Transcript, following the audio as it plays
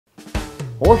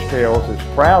Horsetails is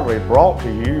proudly brought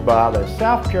to you by the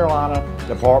South Carolina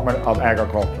Department of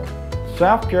Agriculture.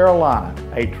 South Carolina,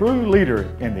 a true leader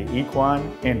in the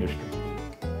equine industry.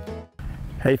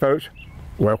 Hey folks,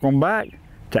 welcome back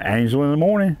to Angel in the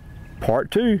Morning, Part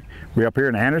 2. We're up here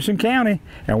in Anderson County,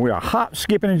 and we are hop,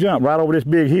 skipping, and jump right over this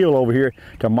big hill over here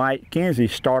to Mike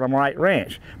Kinsey's Start 'em Right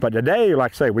Ranch. But today,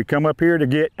 like I say, we come up here to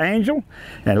get Angel,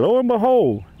 and lo and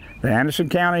behold, the Anderson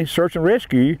County Search and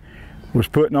Rescue was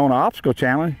putting on an obstacle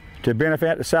challenge to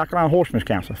benefit the South Carolina Horsemen's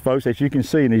Council. Folks, as you can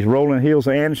see in these rolling hills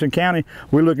of Anderson County,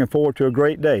 we're looking forward to a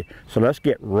great day. So let's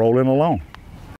get rolling along.